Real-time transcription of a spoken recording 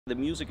The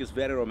music is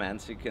very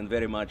romantic and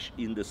very much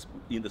in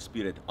the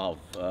spirit of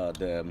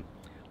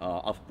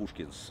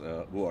Pushkin's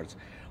words.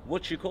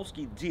 What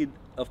Tchaikovsky did,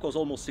 of course,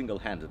 almost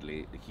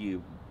single-handedly, he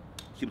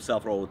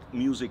himself wrote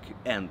music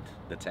and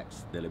the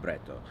text, the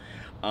libretto,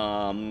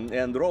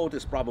 and wrote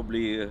is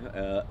probably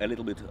a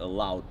little bit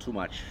loud, too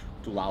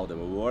loud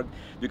of a word,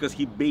 because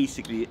he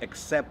basically,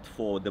 except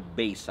for the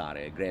bass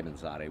aria,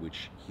 Gremin's aria,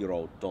 which he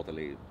wrote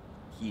totally.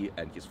 He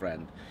and his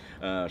friend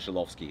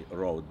Shklovsky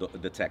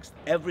wrote the text.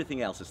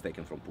 Everything else is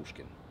taken from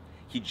Pushkin.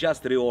 He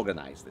just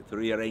reorganized it,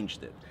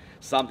 rearranged it.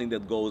 Something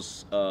that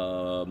goes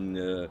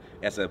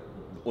as a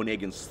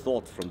Onegin's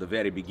thought from the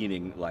very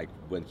beginning, like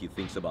when he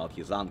thinks about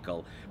his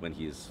uncle, when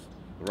he's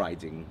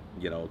writing,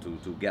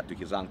 to get to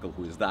his uncle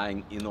who is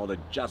dying in order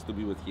just to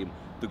be with him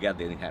to get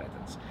the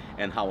inheritance.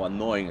 And how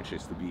annoying it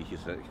is to be his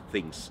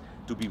things,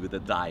 to be with a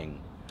dying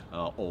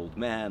old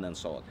man and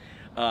so on.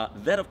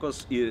 That, of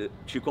course,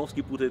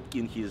 Tchaikovsky put it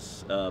in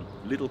his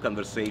little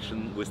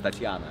conversation with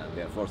Tatiana,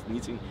 their first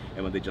meeting,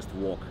 and when they just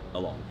walk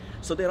along.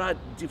 So there are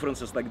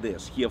differences like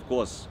this. He, of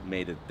course,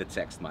 made the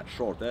text much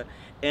shorter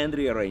and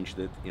rearranged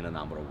it in a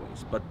number of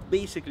ways. But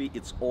basically,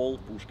 it's all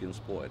Pushkin's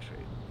poetry.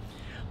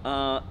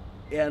 But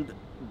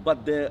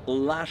the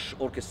lush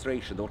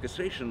orchestration, the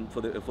orchestration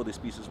for this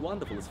piece is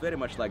wonderful. It's very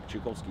much like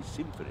Tchaikovsky's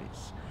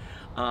symphonies.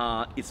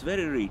 It's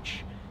very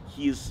rich.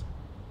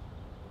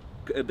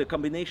 The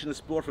combination is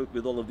perfect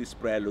with all of these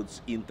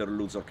preludes,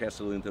 interludes,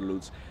 orchestral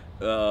interludes,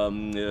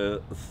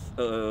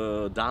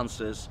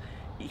 dances.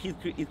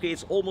 It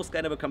creates almost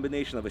kind of a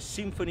combination of a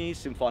symphony,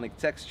 symphonic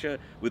texture,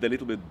 with a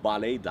little bit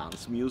ballet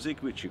dance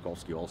music, which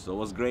Tchaikovsky also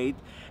was great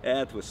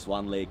at, with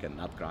Swan Lake and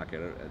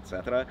Nutcracker,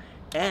 etc.,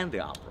 and the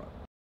opera.